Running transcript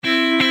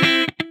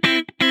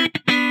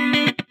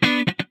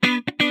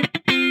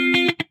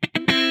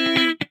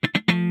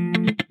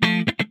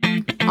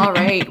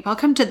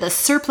Welcome to the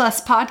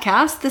Surplus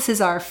podcast. This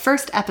is our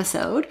first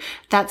episode.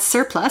 That's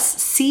Surplus,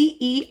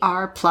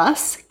 C-E-R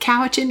plus,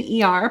 Cowichan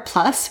E-R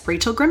plus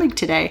Rachel Grimming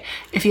today.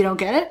 If you don't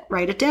get it,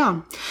 write it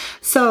down.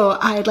 So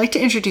I'd like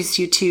to introduce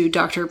you to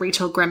Dr.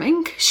 Rachel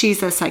Grimming.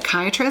 She's a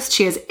psychiatrist.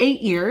 She has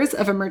 8 years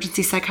of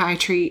emergency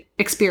psychiatry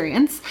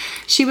experience.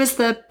 She was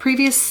the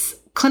previous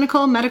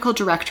clinical medical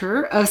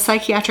director of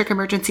psychiatric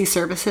emergency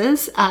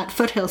services at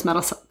Foothills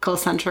Medical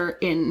Center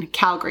in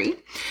Calgary.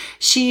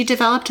 She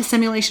developed a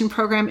simulation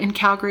program in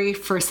Calgary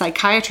for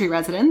psychiatry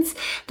residents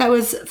that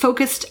was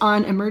focused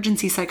on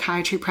emergency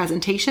psychiatry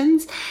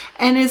presentations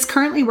and is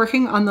currently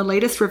working on the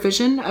latest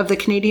revision of the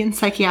Canadian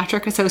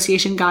Psychiatric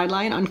Association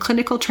guideline on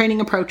clinical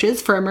training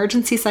approaches for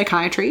emergency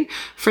psychiatry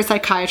for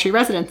psychiatry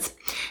residents.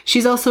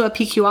 She's also a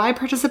PQI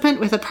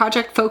participant with a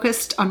project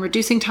focused on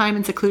reducing time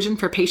in seclusion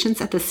for patients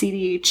at the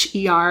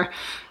CDH ER.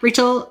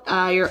 Rachel,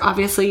 you're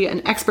obviously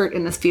an expert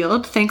in this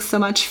field. Thanks so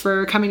much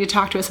for coming to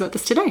talk to us about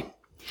this today.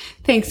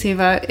 Thanks,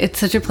 Eva. It's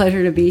such a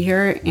pleasure to be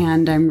here,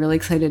 and I'm really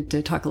excited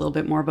to talk a little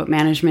bit more about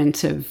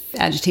management of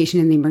agitation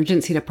in the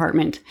emergency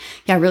department.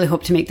 I really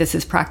hope to make this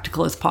as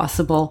practical as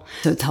possible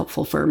so it's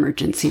helpful for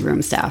emergency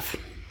room staff.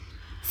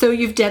 So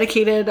you've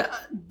dedicated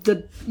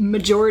the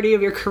majority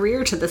of your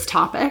career to this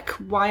topic.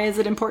 Why is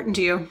it important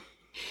to you?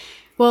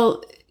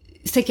 Well,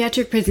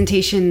 psychiatric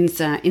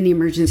presentations in the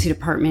emergency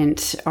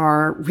department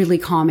are really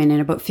common, and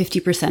about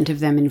 50%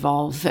 of them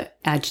involve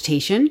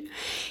agitation.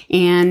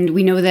 And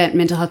we know that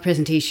mental health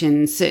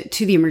presentations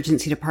to the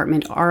emergency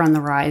department are on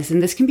the rise,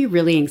 and this can be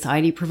really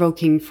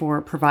anxiety-provoking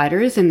for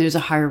providers, and there's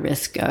a higher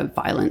risk of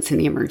violence in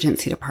the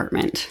emergency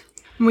department.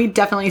 We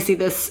definitely see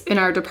this in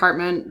our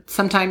department.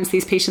 Sometimes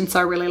these patients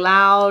are really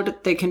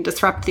loud. They can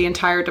disrupt the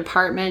entire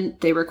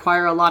department. They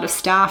require a lot of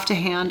staff to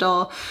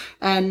handle.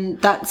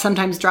 And that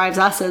sometimes drives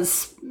us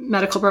as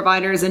medical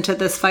providers into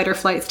this fight or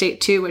flight state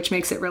too, which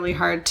makes it really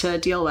hard to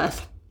deal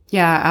with.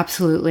 Yeah,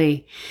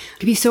 absolutely. It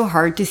can be so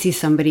hard to see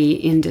somebody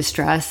in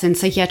distress, and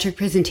psychiatric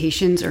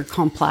presentations are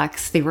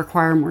complex. They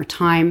require more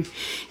time.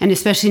 And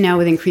especially now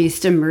with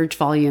increased emerge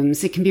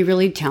volumes, it can be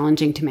really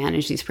challenging to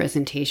manage these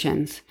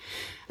presentations.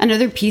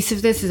 Another piece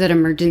of this is that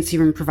emergency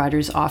room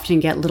providers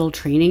often get little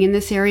training in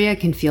this area,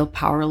 can feel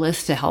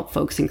powerless to help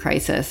folks in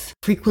crisis.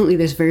 Frequently,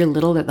 there's very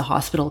little that the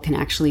hospital can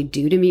actually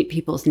do to meet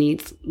people's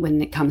needs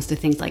when it comes to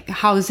things like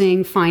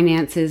housing,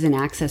 finances, and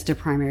access to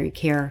primary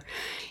care.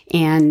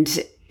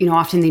 And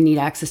often they need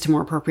access to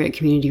more appropriate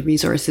community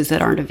resources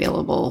that aren't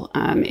available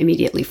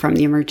immediately from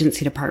the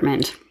emergency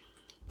department.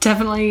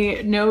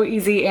 Definitely no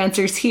easy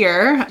answers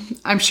here.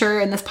 I'm sure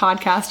in this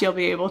podcast, you'll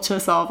be able to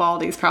solve all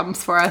these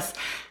problems for us.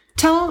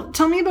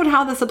 Tell me about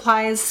how this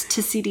applies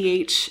to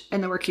CDH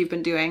and the work you've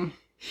been doing.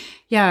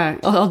 Yeah,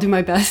 I'll do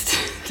my best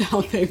to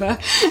help Eva.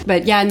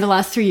 But in the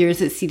last 3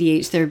 years at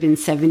CDH, there have been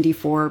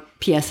 74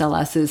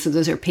 PSLSs. So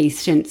those are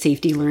patient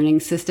safety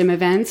learning system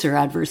events or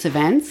adverse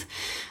events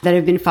that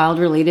have been filed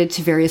related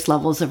to various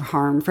levels of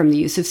harm from the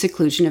use of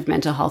seclusion of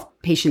mental health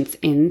patients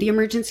in the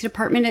emergency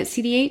department at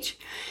CDH.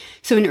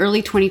 So in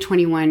early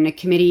 2021, a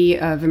committee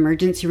of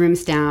emergency room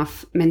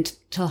staff,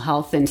 mental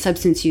health and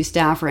substance use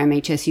staff or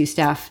MHSU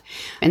staff,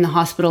 and the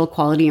hospital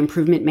quality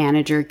improvement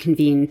manager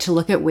convened to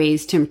look at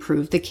ways to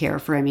improve the care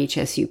for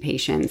MHSU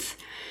patients.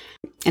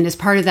 And as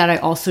part of that, I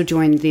also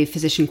joined the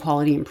Physician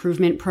Quality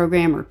Improvement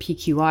Program or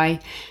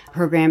PQI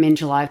program in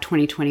July of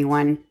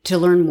 2021 to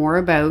learn more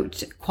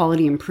about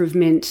quality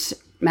improvement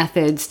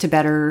methods to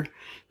better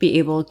be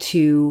able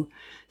to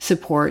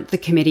support the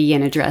committee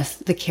and address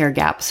the care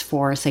gaps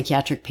for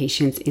psychiatric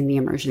patients in the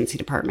emergency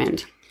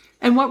department.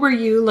 And what were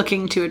you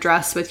looking to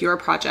address with your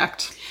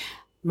project?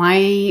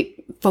 My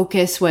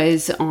focus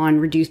was on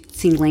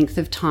reducing length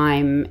of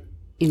time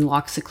in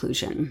locked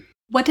seclusion.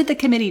 What did the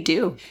committee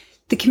do?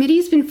 The committee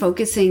has been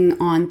focusing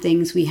on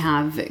things we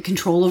have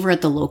control over at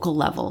the local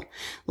level,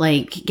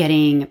 like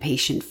getting a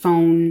patient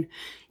phone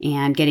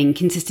and getting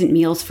consistent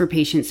meals for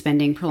patients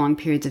spending prolonged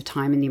periods of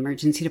time in the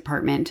emergency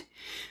department.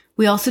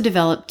 We also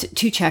developed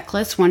 2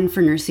 checklists, one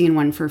for nursing and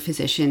one for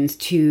physicians,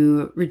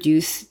 to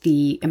reduce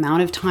the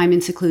amount of time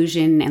in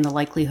seclusion and the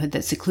likelihood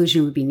that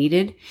seclusion would be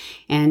needed,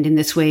 and in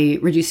this way,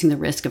 reducing the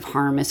risk of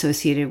harm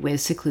associated with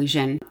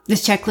seclusion.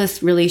 This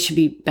checklist really should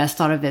be best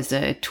thought of as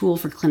a tool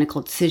for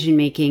clinical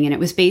decision-making, and it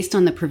was based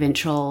on the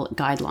provincial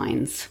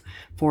guidelines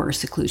for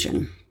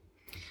seclusion.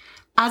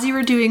 As you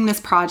were doing this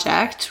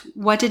project,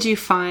 what did you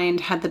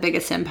find had the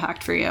biggest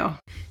impact for you?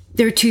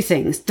 There are 2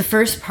 things. The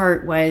first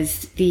part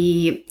was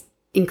the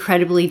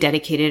incredibly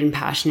dedicated and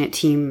passionate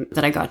team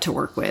that I got to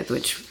work with,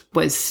 which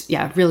was,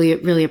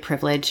 really a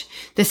privilege.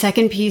 The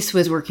second piece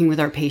was working with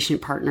our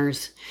patient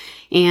partners.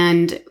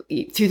 And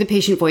through the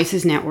Patient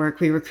Voices Network,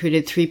 we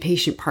recruited 3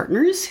 patient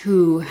partners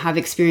who have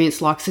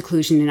experienced locked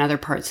seclusion in other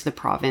parts of the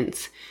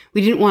province.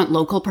 We didn't want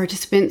local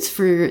participants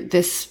for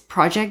this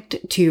project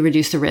to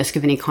reduce the risk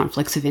of any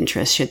conflicts of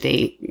interest should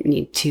they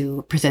need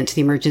to present to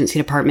the emergency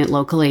department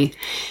locally.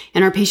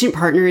 And our patient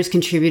partners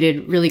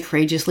contributed really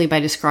courageously by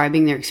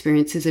describing their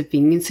experiences of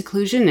being in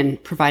seclusion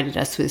and provided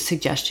us with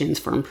suggestions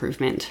for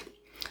improvement.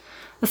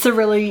 That's a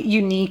really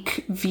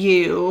unique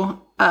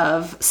view.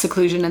 of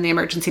seclusion in the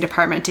emergency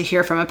department to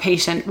hear from a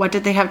patient. What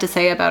did they have to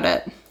say about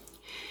it?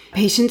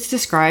 Patients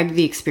described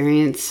the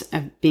experience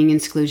of being in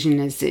seclusion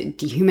as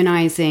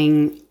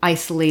dehumanizing,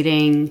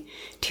 isolating,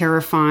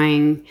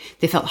 terrifying.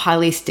 They felt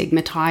highly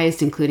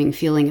stigmatized, including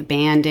feeling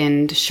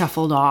abandoned,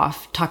 shuffled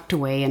off, tucked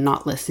away, and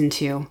not listened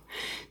to.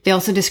 They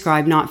also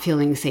described not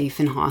feeling safe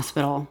in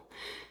hospital.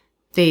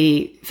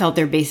 They felt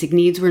their basic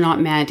needs were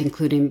not met,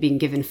 including being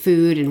given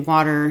food and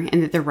water,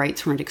 and that their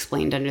rights weren't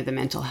explained under the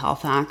Mental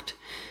Health Act.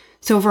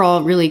 So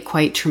overall, really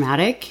quite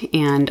traumatic,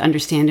 and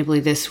understandably,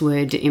 this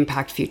would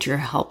impact future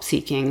help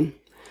seeking.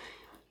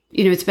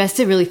 It's best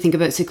to really think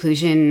about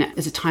seclusion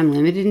as a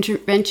time-limited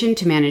intervention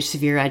to manage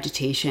severe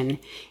agitation.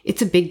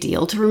 It's a big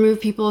deal to remove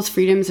people's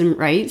freedoms and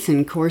rights,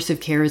 and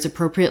coercive care is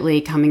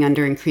appropriately coming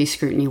under increased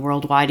scrutiny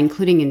worldwide,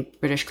 including in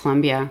British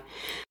Columbia.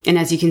 And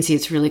as you can see,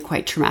 it's really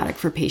quite traumatic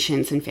for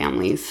patients and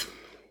families.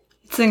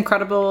 It's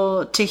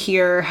incredible to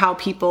hear how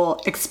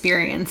people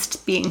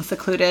experienced being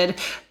secluded.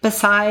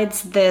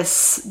 Besides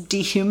this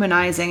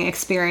dehumanizing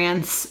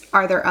experience,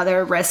 are there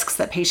other risks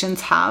that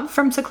patients have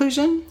from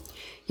seclusion?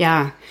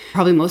 Yeah,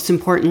 probably most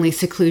importantly,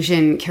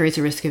 seclusion carries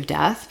a risk of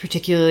death,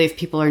 particularly if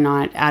people are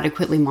not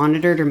adequately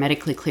monitored or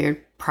medically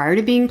cleared prior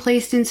to being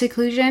placed in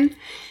seclusion.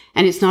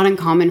 And it's not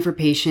uncommon for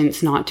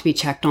patients not to be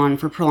checked on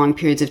for prolonged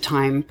periods of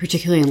time,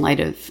 particularly in light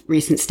of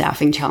recent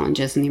staffing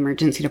challenges in the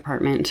emergency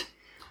department.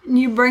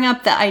 You bring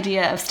up the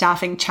idea of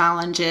staffing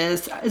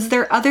challenges. Is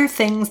there other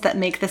things that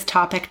make this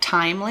topic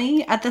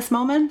timely at this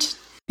moment?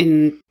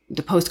 In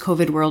the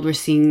post-COVID world, we're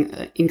seeing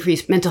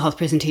increased mental health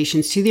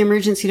presentations to the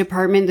emergency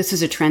department. This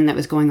is a trend that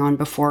was going on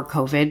before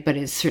COVID, but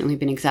it's certainly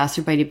been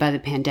exacerbated by the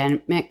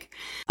pandemic.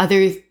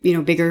 Other,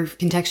 bigger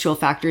contextual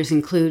factors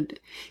include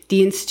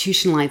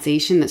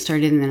deinstitutionalization that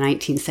started in the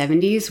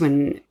 1970s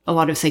when a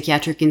lot of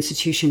psychiatric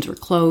institutions were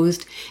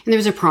closed. And there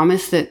was a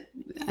promise that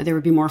there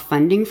would be more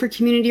funding for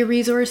community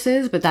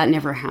resources, but that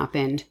never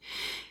happened.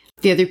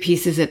 The other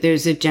piece is that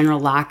there's a general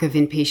lack of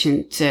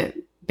inpatient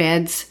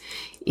beds.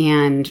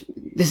 And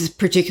this is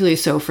particularly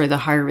so for the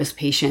higher risk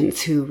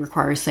patients who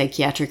require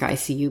psychiatric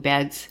ICU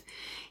beds.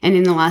 And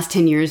in the last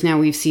 10 years now,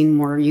 we've seen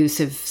more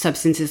use of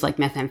substances like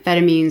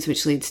methamphetamines,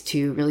 which leads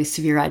to really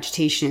severe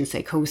agitation and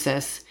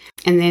psychosis.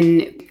 And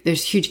then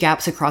there's huge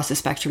gaps across the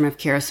spectrum of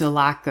care, so a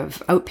lack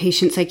of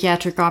outpatient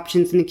psychiatric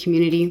options in the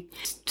community.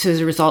 So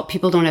as a result,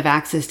 people don't have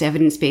access to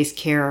evidence-based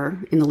care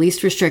in the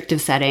least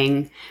restrictive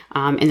setting,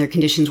 and their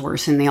conditions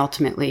worsen. They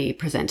ultimately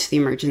present to the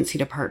emergency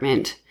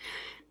department.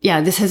 Yeah,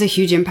 this has a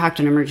huge impact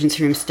on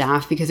emergency room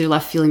staff because they're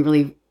left feeling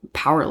really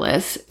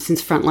powerless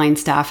since frontline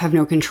staff have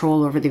no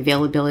control over the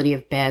availability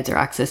of beds or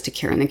access to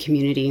care in the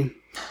community.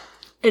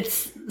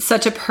 It's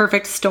such a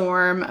perfect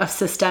storm of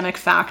systemic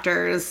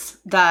factors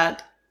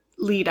that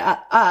lead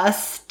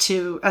us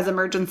to, as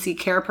emergency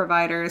care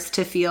providers,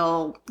 to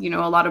feel, a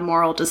lot of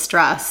moral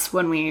distress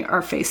when we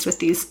are faced with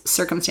these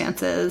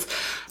circumstances.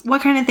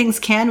 What kind of things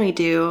can we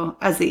do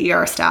as the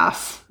ER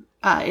staff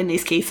in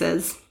these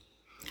cases?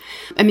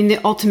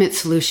 The ultimate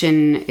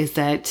solution is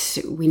that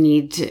we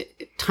need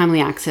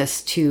timely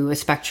access to a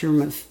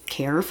spectrum of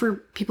care for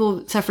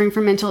people suffering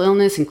from mental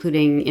illness,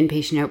 including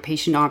inpatient,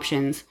 outpatient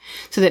options,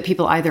 so that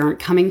people either aren't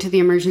coming to the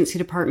emergency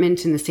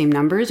department in the same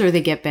numbers or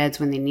they get beds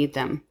when they need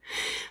them.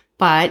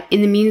 But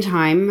in the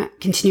meantime,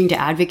 continuing to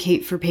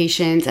advocate for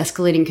patients,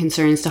 escalating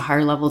concerns to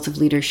higher levels of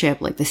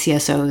leadership like the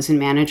CSOs and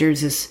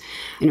managers is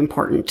an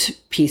important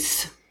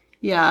piece.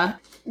 Yeah.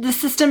 The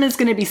system is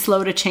going to be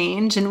slow to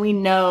change, and we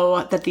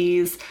know that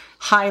these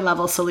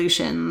high-level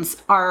solutions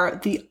are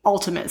the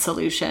ultimate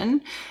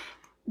solution.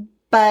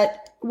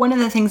 But one of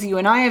the things you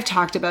and I have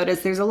talked about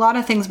is there's a lot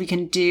of things we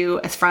can do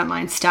as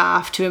frontline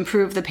staff to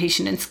improve the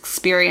patient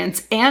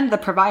experience and the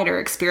provider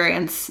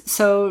experience.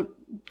 So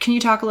can you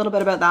talk a little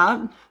bit about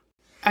that?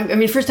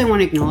 First I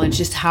want to acknowledge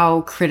just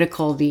how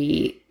critical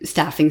the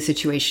staffing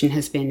situation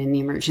has been in the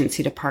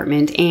emergency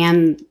department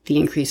and the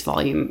increased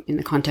volume in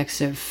the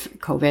context of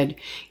COVID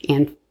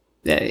and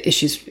the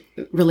issues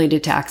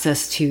related to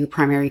access to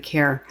primary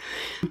care.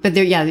 But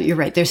you're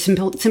right. There's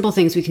simple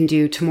things we can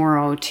do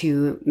tomorrow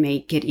to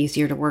make it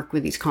easier to work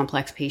with these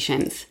complex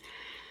patients.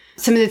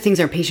 Some of the things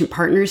our patient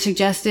partners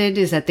suggested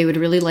is that they would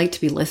really like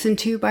to be listened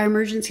to by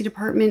emergency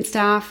department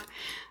staff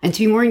and to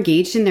be more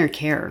engaged in their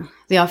care.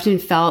 They often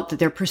felt that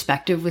their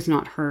perspective was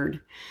not heard.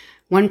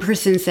 One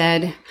person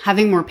said,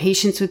 having more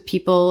patience with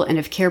people, and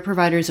if care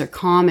providers are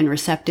calm and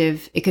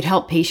receptive, it could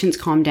help patients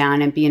calm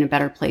down and be in a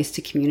better place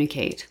to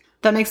communicate.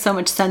 That makes so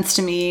much sense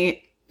to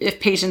me. If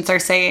patients are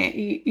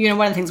saying,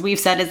 one of the things we've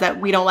said is that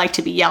we don't like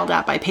to be yelled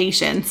at by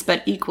patients,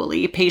 but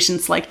equally,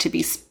 patients like to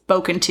be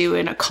spoken to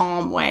in a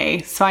calm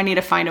way. So I need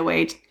to find a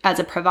way as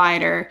a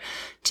provider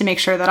to make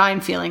sure that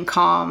I'm feeling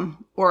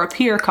calm or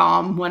appear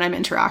calm when I'm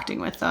interacting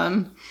with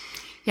them.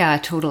 Yeah,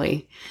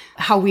 totally.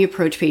 How we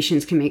approach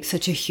patients can make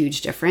such a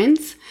huge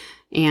difference.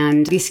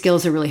 And these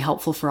skills are really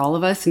helpful for all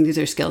of us. And these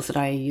are skills that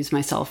I use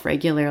myself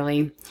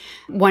regularly.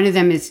 One of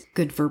them is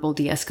good verbal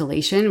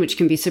de-escalation, which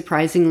can be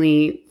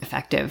surprisingly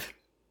effective.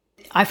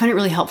 I find it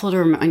really helpful to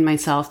remind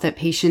myself that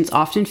patients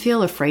often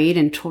feel afraid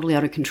and totally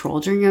out of control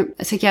during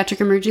a psychiatric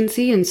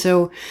emergency. And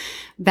so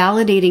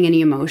validating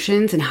any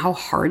emotions and how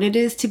hard it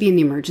is to be in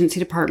the emergency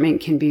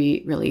department can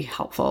be really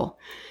helpful.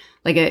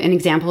 Like an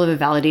example of a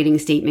validating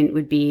statement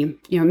would be,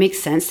 it makes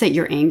sense that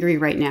you're angry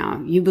right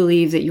now. You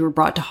believe that you were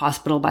brought to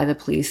hospital by the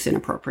police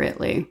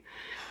inappropriately.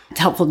 It's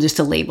helpful just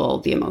to label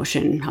the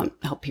emotion,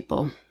 help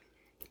people.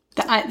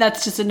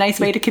 That's just a nice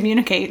way to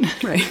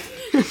communicate. Right.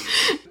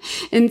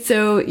 And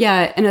so,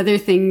 another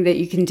thing that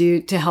you can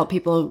do to help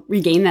people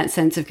regain that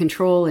sense of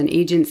control and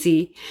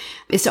agency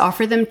is to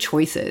offer them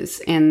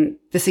choices. And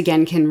this,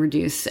 again, can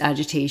reduce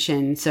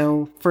agitation.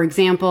 So, for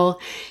example,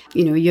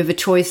 you have a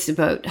choice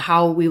about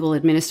how we will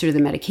administer the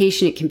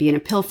medication. It can be in a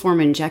pill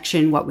form,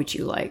 injection. What would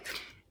you like?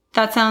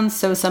 That sounds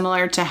so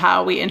similar to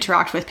how we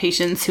interact with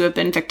patients who have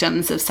been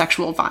victims of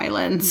sexual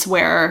violence,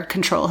 where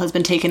control has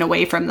been taken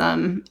away from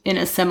them. In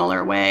a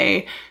similar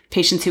way,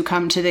 patients who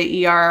come to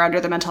the ER under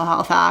the Mental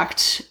Health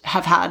Act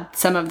have had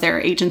some of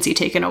their agency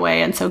taken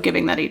away. And so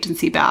giving that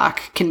agency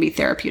back can be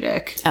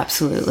therapeutic.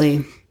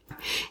 Absolutely.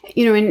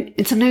 And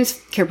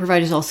sometimes care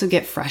providers also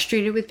get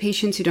frustrated with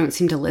patients who don't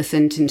seem to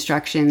listen to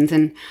instructions.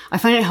 And I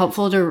find it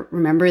helpful to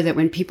remember that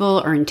when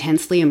people are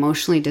intensely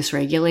emotionally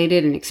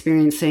dysregulated and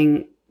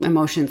experiencing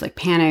emotions like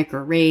panic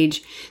or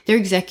rage, their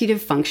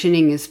executive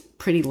functioning is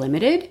pretty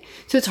limited.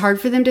 So it's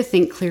hard for them to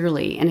think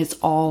clearly, and it's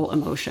all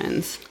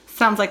emotions.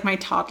 Sounds like my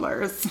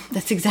toddlers.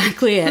 That's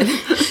exactly it.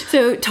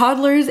 So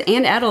toddlers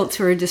and adults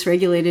who are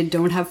dysregulated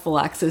don't have full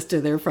access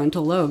to their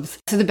frontal lobes.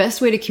 So the best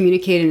way to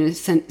communicate in a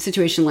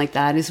situation like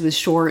that is with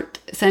short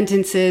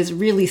sentences,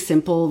 really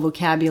simple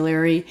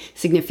vocabulary,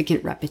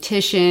 significant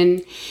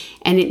repetition,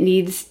 and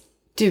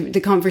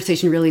the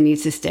conversation really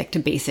needs to stick to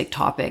basic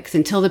topics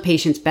until the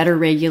patient's better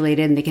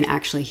regulated and they can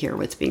actually hear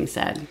what's being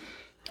said.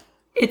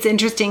 It's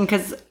interesting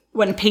because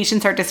when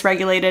patients are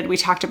dysregulated, we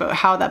talked about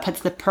how that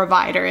puts the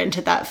provider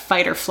into that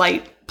fight or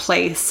flight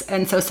place.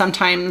 And so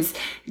sometimes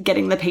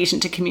getting the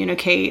patient to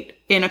communicate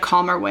in a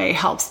calmer way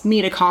helps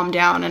me to calm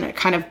down, and it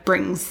kind of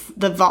brings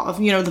the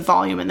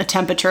volume and the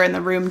temperature in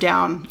the room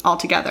down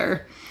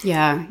altogether.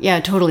 Yeah,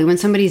 totally. When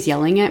somebody's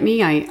yelling at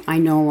me, I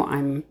know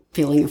I'm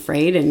feeling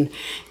afraid, and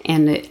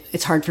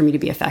it's hard for me to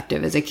be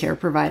effective as a care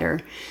provider.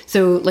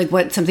 So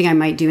something I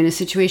might do in a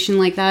situation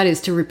like that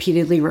is to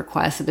repeatedly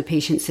request that the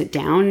patient sit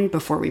down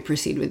before we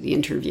proceed with the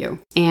interview.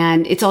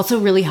 And it's also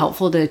really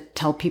helpful to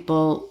tell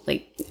people,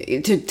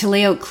 to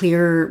lay out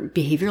clear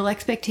behavioral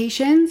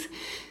expectations.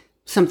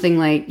 Something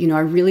like, I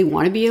really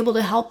want to be able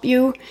to help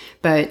you,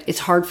 but it's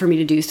hard for me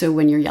to do so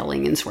when you're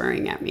yelling and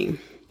swearing at me.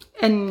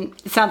 And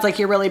it sounds like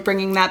you're really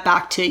bringing that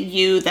back to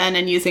you then,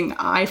 and using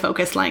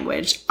I-focused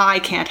language. I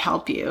can't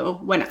help you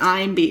when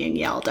I'm being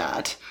yelled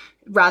at,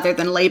 rather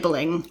than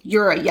labeling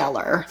you're a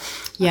yeller.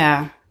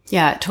 Yeah,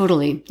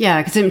 totally.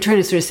 Yeah, because I'm trying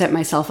to sort of set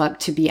myself up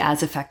to be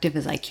as effective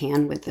as I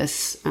can with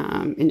this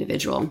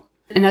individual.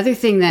 Another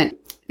thing that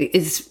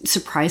is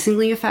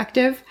surprisingly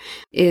effective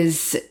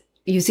is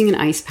using an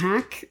ice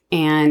pack,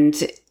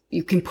 and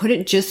you can put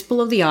it just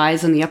below the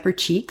eyes on the upper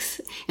cheeks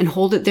and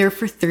hold it there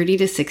for 30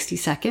 to 60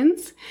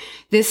 seconds.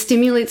 This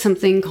stimulates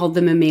something called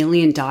the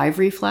mammalian dive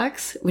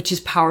reflex, which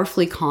is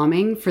powerfully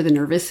calming for the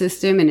nervous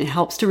system, and it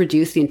helps to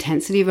reduce the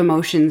intensity of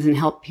emotions and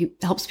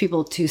helps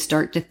people to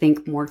start to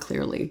think more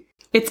clearly.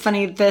 It's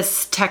funny,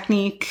 this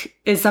technique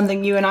is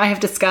something you and I have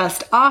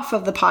discussed off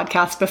of the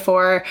podcast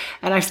before,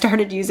 and I've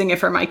started using it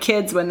for my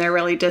kids when they're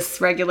really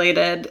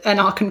dysregulated. And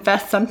I'll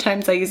confess,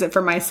 sometimes I use it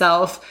for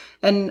myself.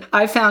 And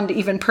I found,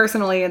 even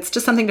personally, it's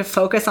just something to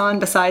focus on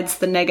besides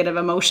the negative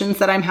emotions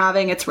that I'm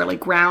having. It's really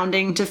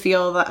grounding to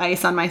feel the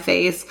ice on my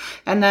face.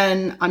 And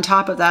then on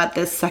top of that,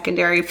 this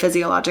secondary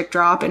physiologic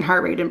drop in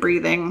heart rate and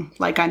breathing,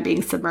 like I'm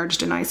being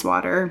submerged in ice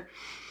water.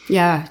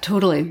 Yeah,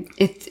 totally.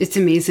 It's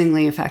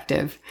amazingly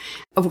effective.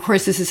 Of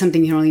course, this is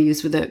something you can only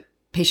use with a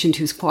patient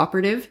who's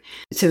cooperative.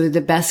 So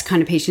the best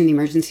kind of patient in the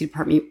emergency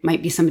department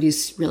might be somebody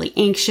who's really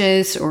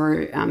anxious,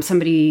 or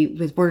somebody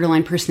with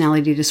borderline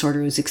personality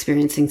disorder who's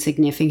experiencing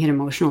significant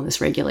emotional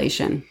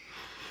dysregulation.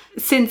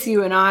 Since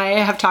you and I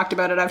have talked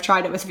about it, I've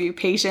tried it with a few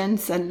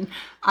patients, and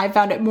I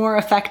found it more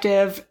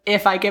effective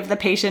if I give the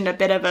patient a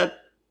bit of a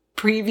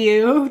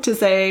preview to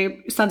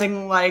say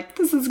something like,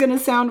 this is going to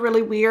sound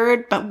really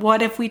weird, but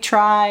what if we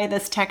try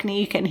this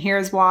technique and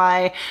here's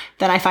why?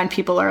 Then I find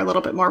people are a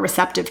little bit more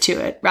receptive to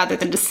it, rather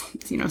than just,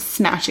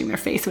 smashing their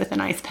face with an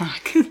ice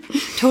pack.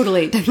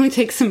 Totally. It definitely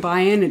takes some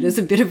buy-in. It is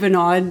a bit of an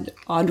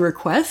odd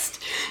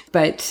request,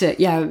 but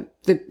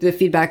the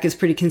feedback is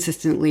pretty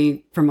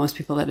consistently, for most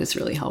people, that is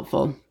really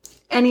helpful.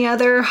 Any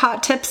other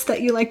hot tips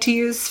that you like to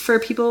use for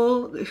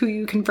people who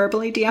you can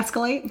verbally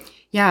de-escalate?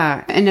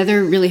 Yeah.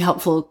 Another really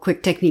helpful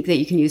quick technique that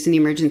you can use in the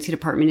emergency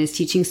department is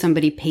teaching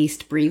somebody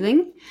paced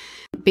breathing.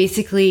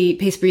 Basically,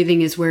 paced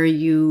breathing is where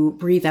you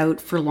breathe out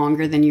for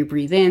longer than you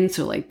breathe in.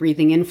 So like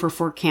breathing in for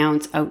 4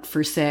 counts, out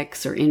for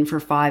 6, or in for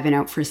 5 and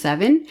out for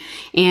 7.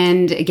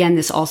 And again,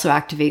 this also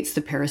activates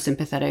the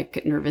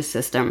parasympathetic nervous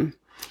system.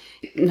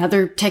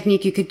 Another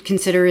technique you could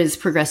consider is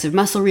progressive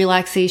muscle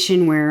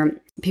relaxation,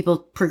 where people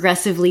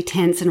progressively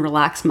tense and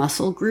relax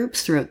muscle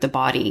groups throughout the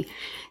body.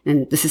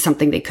 And this is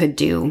something they could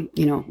do,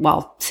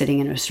 while sitting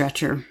in a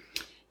stretcher.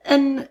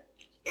 And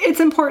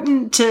it's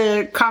important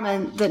to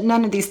comment that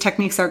none of these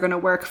techniques are going to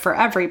work for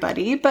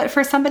everybody, but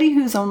for somebody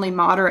who's only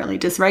moderately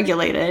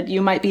dysregulated,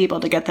 you might be able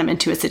to get them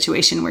into a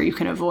situation where you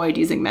can avoid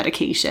using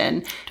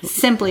medication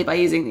simply by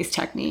using these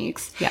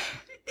techniques. Yeah.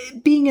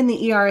 Being in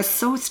the ER is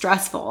so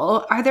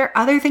stressful. Are there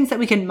other things that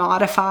we can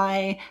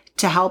modify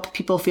to help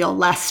people feel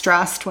less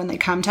stressed when they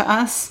come to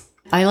us?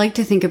 I like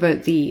to think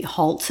about the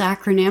HALTS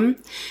acronym.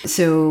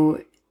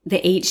 So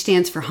the H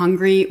stands for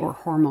hungry or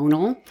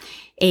hormonal.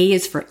 A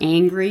is for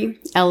angry.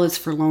 L is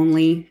for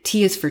lonely.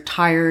 T is for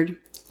tired.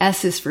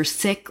 S is for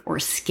sick or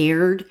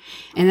scared.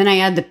 And then I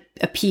add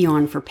a P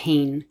on for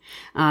pain.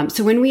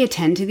 So when we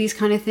attend to these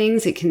kind of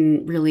things, it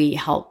can really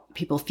help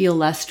people feel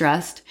less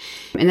stressed.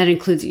 And that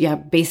includes,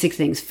 basic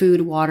things: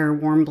 food, water,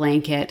 warm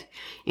blanket.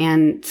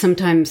 And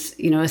sometimes,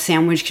 a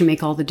sandwich can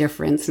make all the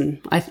difference. And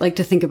I like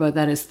to think about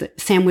that as the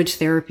sandwich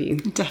therapy.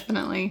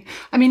 Definitely.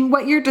 I mean,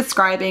 what you're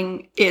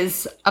describing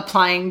is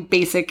applying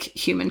basic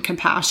human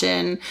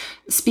compassion,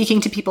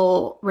 speaking to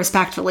people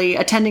respectfully,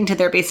 attending to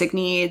their basic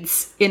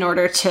needs in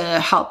order to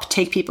help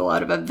take people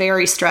out of a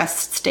very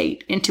stressed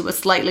state into a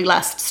slightly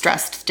less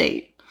stressed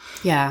state.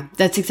 Yeah,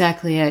 that's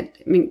exactly it.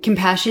 I mean,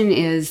 compassion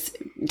is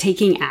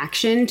taking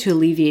action to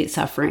alleviate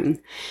suffering.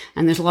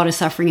 And there's a lot of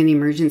suffering in the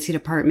emergency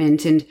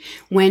department. And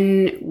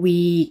when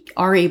we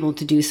are able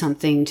to do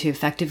something to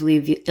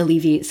effectively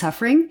alleviate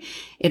suffering,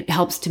 it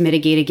helps to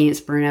mitigate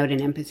against burnout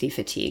and empathy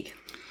fatigue.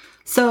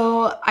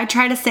 So I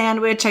tried a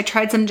sandwich, I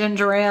tried some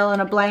ginger ale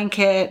and a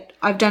blanket,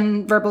 I've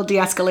done verbal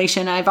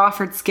de-escalation, I've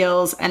offered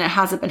skills, and it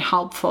hasn't been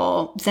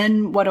helpful.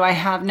 Then what do I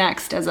have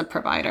next as a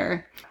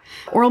provider?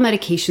 Oral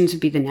medications would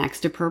be the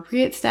next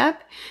appropriate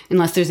step,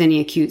 unless there's any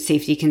acute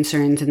safety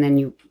concerns, and then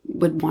you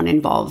would want to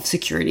involve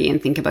security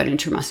and think about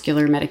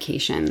intramuscular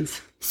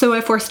medications. So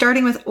if we're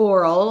starting with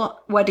oral,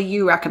 what do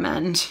you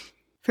recommend?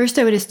 First,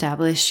 I would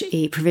establish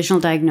a provisional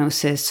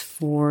diagnosis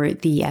for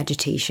the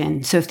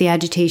agitation. So if the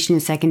agitation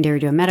is secondary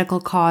to a medical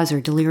cause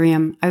or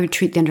delirium, I would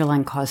treat the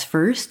underlying cause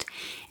first,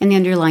 and the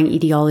underlying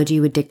etiology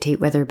would dictate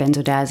whether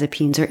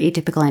benzodiazepines or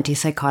atypical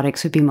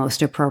antipsychotics would be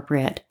most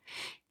appropriate.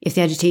 If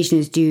the agitation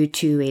is due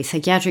to a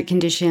psychiatric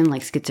condition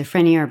like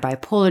schizophrenia or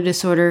bipolar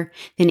disorder,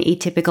 then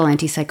atypical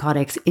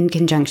antipsychotics in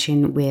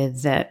conjunction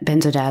with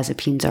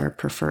benzodiazepines are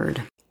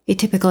preferred.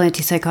 Atypical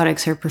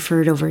antipsychotics are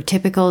preferred over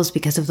typicals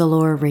because of the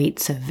lower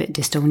rates of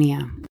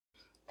dystonia.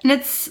 And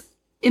it's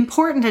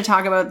important to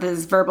talk about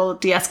these verbal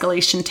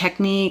de-escalation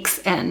techniques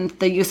and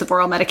the use of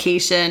oral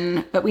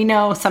medication, but we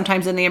know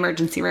sometimes in the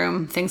emergency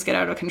room, things get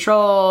out of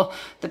control.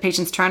 The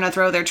patient's trying to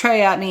throw their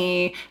tray at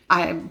me.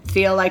 I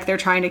feel like they're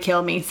trying to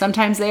kill me.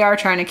 Sometimes they are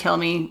trying to kill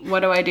me. What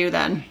do I do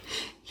then?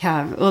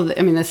 Yeah, well,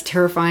 I mean, that's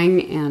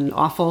terrifying and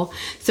awful.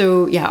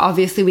 So yeah,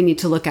 obviously we need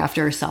to look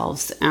after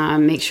ourselves,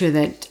 make sure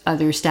that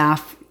other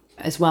staff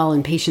as well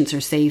and patients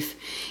are safe.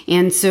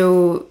 And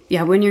so,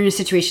 yeah, when you're in a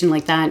situation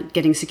like that,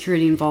 getting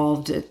security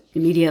involved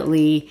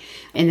immediately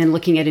and then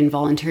looking at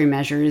involuntary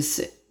measures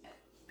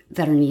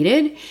that are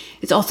needed.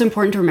 It's also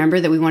important to remember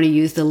that we want to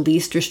use the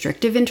least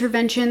restrictive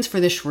interventions for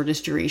the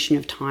shortest duration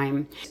of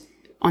time.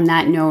 On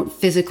that note,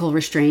 physical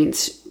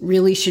restraints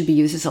really should be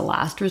used as a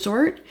last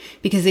resort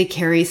because they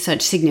carry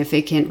such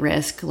significant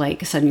risk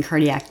like sudden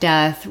cardiac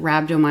death,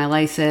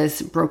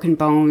 rhabdomyolysis, broken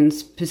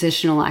bones,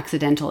 positional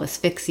accidental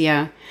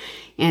asphyxia.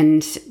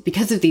 And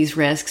because of these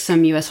risks,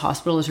 some U.S.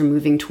 hospitals are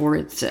moving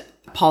towards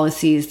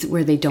policies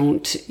where they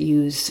don't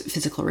use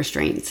physical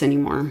restraints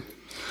anymore.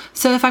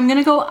 So if I'm going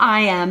to go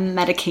IM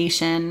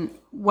medication,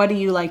 what do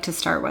you like to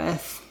start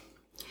with?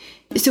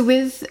 So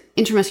with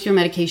intramuscular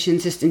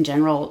medications, just in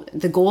general,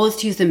 the goal is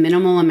to use the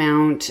minimal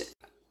amount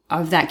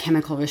of that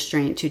chemical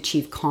restraint to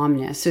achieve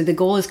calmness. So the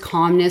goal is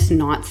calmness,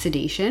 not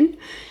sedation.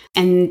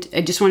 And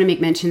I just want to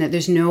make mention that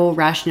there's no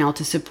rationale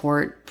to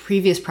support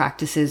previous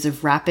practices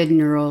of rapid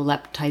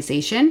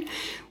neuroleptization,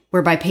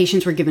 whereby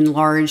patients were given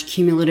large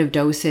cumulative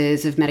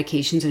doses of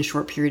medications in a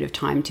short period of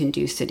time to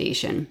induce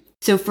sedation.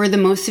 So for the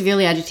most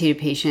severely agitated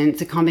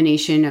patients, a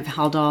combination of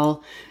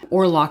Haldol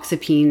or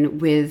loxapine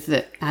with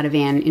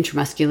Ativan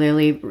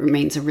intramuscularly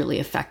remains a really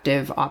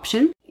effective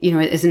option.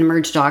 As an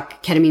emerge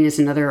doc, ketamine is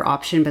another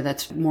option, but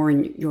that's more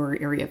in your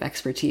area of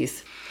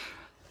expertise.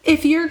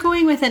 If you're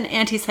going with an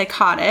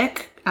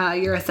antipsychotic,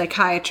 you're a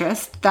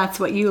psychiatrist, that's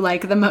what you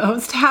like the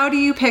most. How do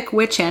you pick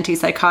which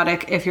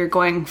antipsychotic if you're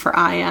going for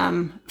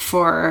IM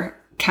for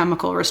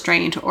chemical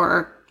restraint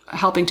or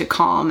helping to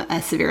calm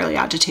a severely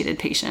agitated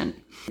patient?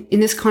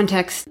 In this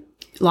context,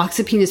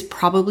 loxapine is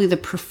probably the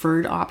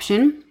preferred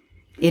option.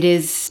 It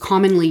is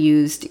commonly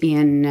used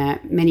in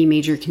many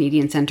major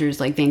Canadian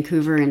centers like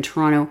Vancouver and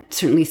Toronto. It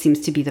certainly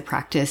seems to be the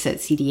practice at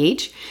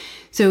CDH.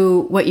 So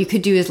what you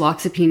could do is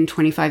loxapine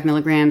 25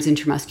 milligrams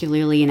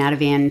intramuscularly and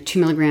Ativan 2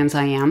 milligrams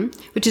IM,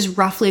 which is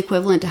roughly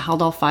equivalent to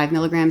Haldol 5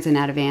 milligrams and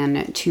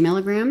Ativan 2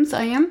 milligrams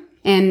IM.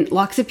 And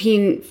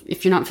loxapine,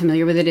 if you're not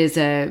familiar with it, is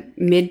a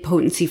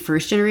mid-potency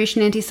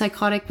first-generation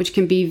antipsychotic, which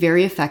can be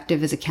very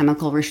effective as a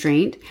chemical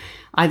restraint,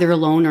 either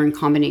alone or in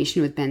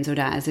combination with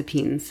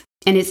benzodiazepines.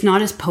 And it's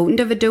not as potent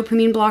of a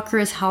dopamine blocker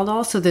as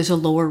Haldol, so there's a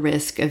lower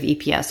risk of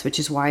EPS, which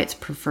is why it's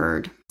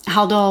preferred.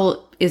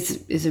 Haldol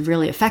is a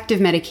really effective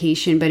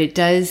medication, but it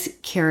does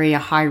carry a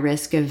high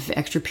risk of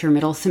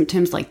extrapyramidal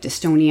symptoms like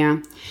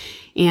dystonia.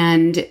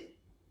 And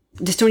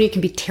dystonia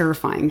can be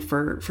terrifying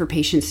for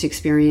patients to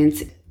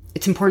experience.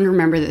 It's important to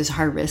remember that there's a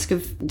high risk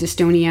of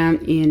dystonia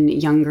in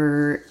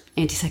younger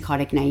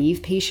antipsychotic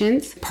naive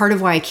patients. Part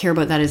of why I care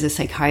about that as a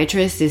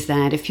psychiatrist is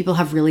that if people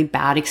have really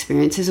bad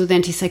experiences with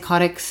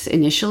antipsychotics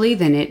initially,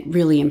 then it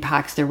really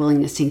impacts their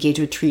willingness to engage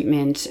with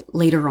treatment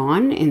later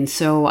on. And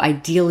so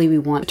ideally we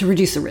want to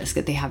reduce the risk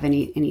that they have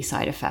any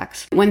side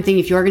effects. One thing,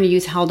 if you are going to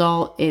use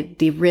Haldol,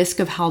 the risk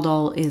of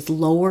Haldol is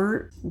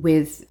lower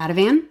with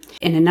Ativan.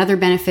 And another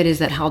benefit is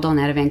that Haldol and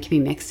Ativan can be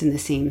mixed in the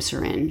same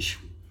syringe.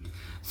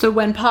 So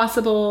when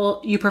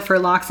possible, you prefer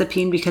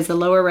loxapine because the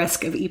lower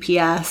risk of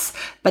EPS,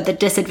 but the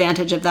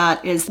disadvantage of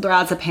that is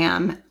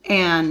lorazepam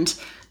and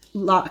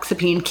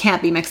loxapine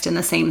can't be mixed in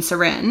the same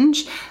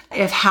syringe.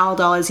 If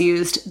Haldol is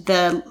used,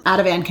 the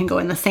Ativan can go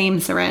in the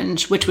same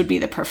syringe, which would be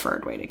the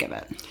preferred way to give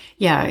it.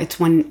 Yeah, it's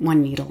one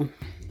needle.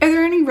 Are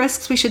there any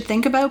risks we should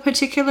think about,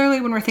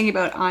 particularly when we're thinking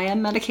about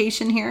IM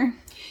medication here?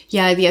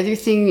 Yeah, the other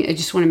thing I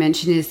just want to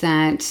mention is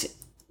that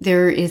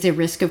there is a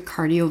risk of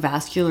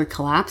cardiovascular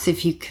collapse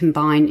if you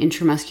combine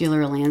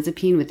intramuscular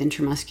olanzapine with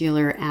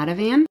intramuscular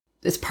Ativan.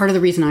 It's part of the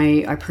reason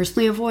I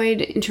personally avoid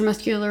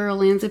intramuscular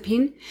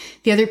olanzapine.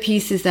 The other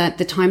piece is that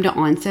the time to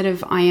onset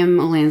of IM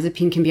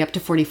olanzapine can be up to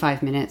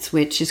 45 minutes,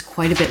 which is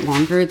quite a bit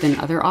longer than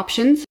other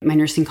options. My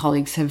nursing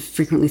colleagues have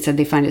frequently said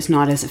they find it's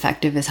not as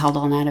effective as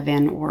Haldol and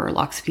Ativan or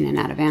loxapine and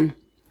Ativan.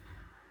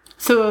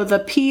 So the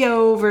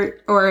PO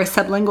or a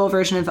sublingual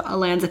version of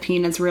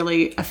olanzapine is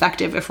really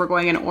effective if we're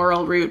going an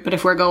oral route, but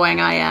if we're going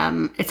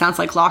IM, it sounds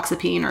like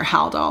loxapine or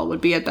Haldol would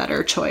be a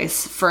better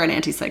choice for an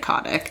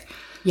antipsychotic.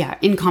 Yeah,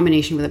 in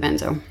combination with a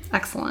benzo.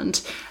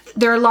 Excellent.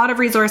 There are a lot of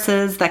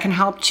resources that can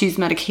help choose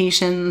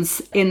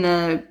medications in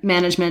the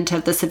management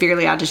of the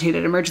severely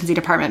agitated emergency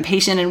department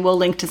patient, and we'll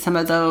link to some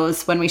of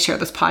those when we share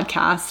this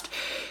podcast.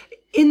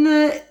 In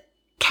the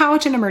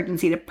Cowichan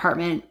emergency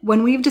department,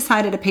 when we've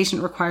decided a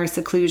patient requires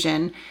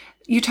seclusion,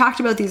 you talked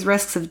about these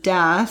risks of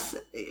death.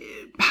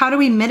 How do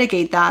we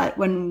mitigate that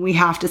when we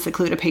have to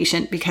seclude a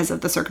patient because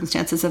of the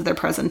circumstances of their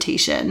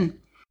presentation?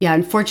 Yeah,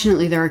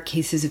 unfortunately, there are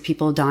cases of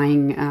people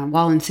dying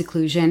while in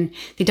seclusion.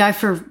 They die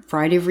for a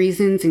variety of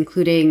reasons,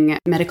 including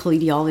medical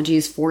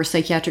etiologies for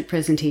psychiatric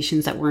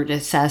presentations that weren't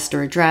assessed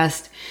or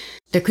addressed.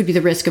 There could be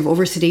the risk of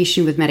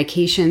oversedation with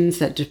medications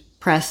that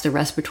depress the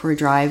respiratory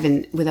drive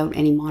and without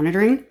any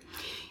monitoring.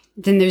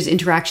 Then there's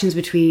interactions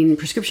between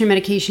prescription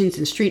medications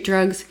and street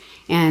drugs.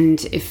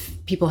 And if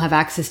people have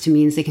access to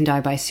means, they can die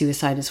by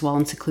suicide as well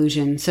in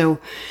seclusion. So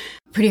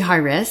pretty high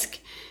risk.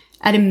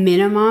 At a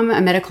minimum,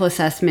 a medical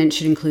assessment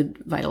should include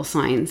vital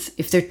signs.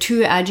 If they're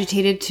too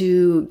agitated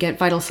to get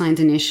vital signs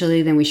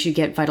initially, then we should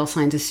get vital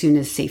signs as soon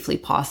as safely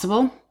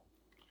possible.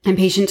 And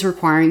patients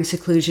requiring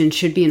seclusion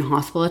should be in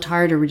hospital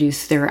attire to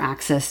reduce their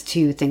access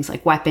to things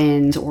like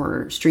weapons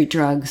or street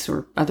drugs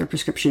or other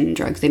prescription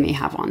drugs they may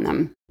have on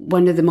them.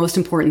 One of the most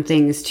important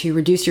things to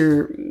reduce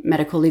your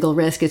medical legal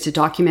risk is to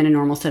document a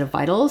normal set of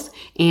vitals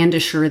and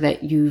assure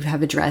that you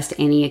have addressed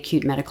any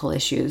acute medical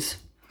issues.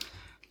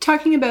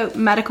 Talking about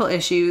medical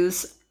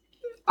issues,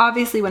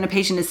 obviously when a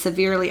patient is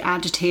severely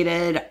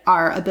agitated,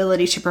 our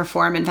ability to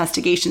perform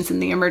investigations in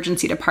the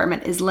emergency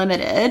department is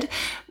limited.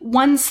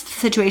 Once the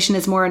situation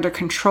is more under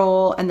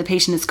control and the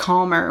patient is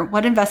calmer,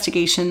 what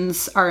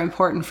investigations are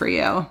important for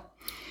you?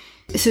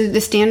 So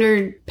the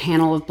standard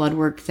panel of blood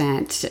work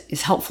that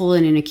is helpful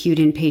in an acute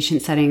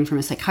inpatient setting from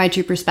a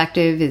psychiatry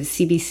perspective is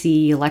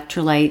CBC,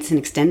 electrolytes, and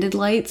extended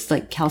lights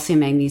like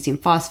calcium, magnesium,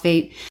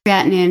 phosphate,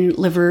 creatinine,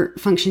 liver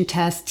function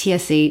tests,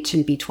 TSH,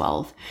 and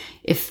B12.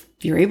 If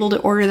you're able to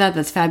order that,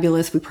 that's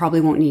fabulous. We probably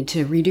won't need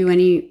to redo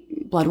any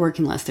blood work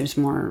unless there's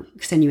more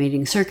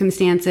extenuating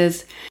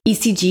circumstances.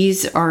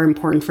 ECGs are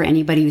important for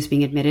anybody who's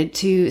being admitted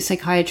to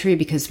psychiatry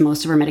because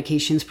most of our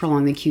medications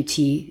prolong the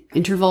QT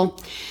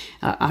interval.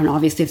 And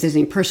obviously, if there's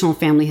any personal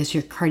family history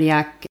of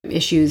cardiac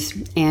issues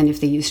and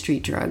if they use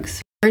street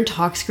drugs. Urine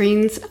tox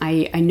screens,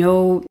 I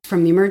know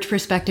from the Emerge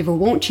perspective, it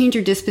won't change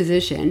your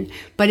disposition,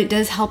 but it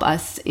does help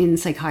us in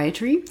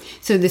psychiatry.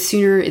 So the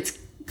sooner it's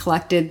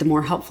collected, the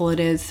more helpful it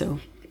is.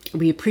 So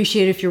we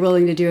appreciate if you're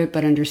willing to do it,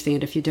 but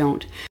understand if you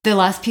don't. The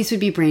last piece would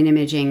be brain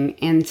imaging.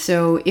 And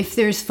so if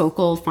there's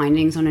focal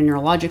findings on a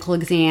neurological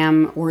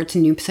exam or it's a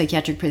new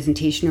psychiatric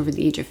presentation over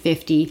the age of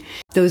 50,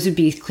 those would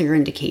be clear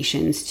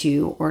indications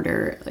to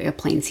order a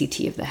plain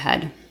CT of the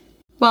head.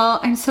 Well,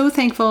 I'm so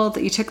thankful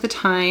that you took the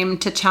time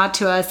to chat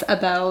to us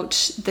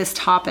about this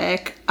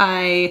topic.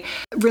 I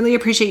really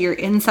appreciate your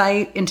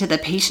insight into the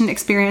patient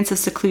experience of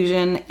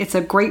seclusion. It's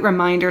a great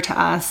reminder to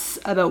us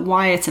about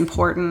why it's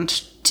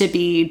important to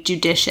be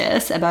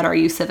judicious about our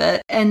use of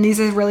it. And these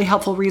are a really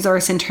helpful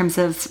resource in terms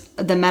of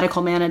the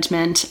medical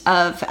management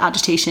of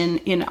agitation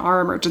in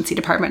our emergency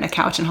department at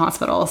Cowichan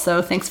Hospital.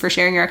 So thanks for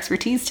sharing your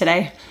expertise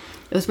today.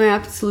 It was my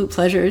absolute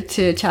pleasure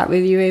to chat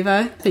with you,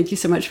 Ava. Thank you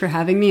so much for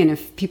having me. And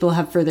if people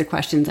have further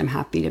questions, I'm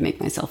happy to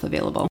make myself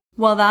available.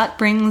 Well, that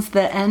brings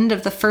the end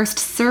of the first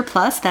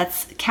Surplus,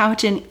 that's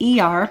Cowichan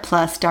ER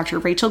plus Dr.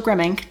 Rachel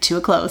Grimmink, to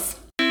a close.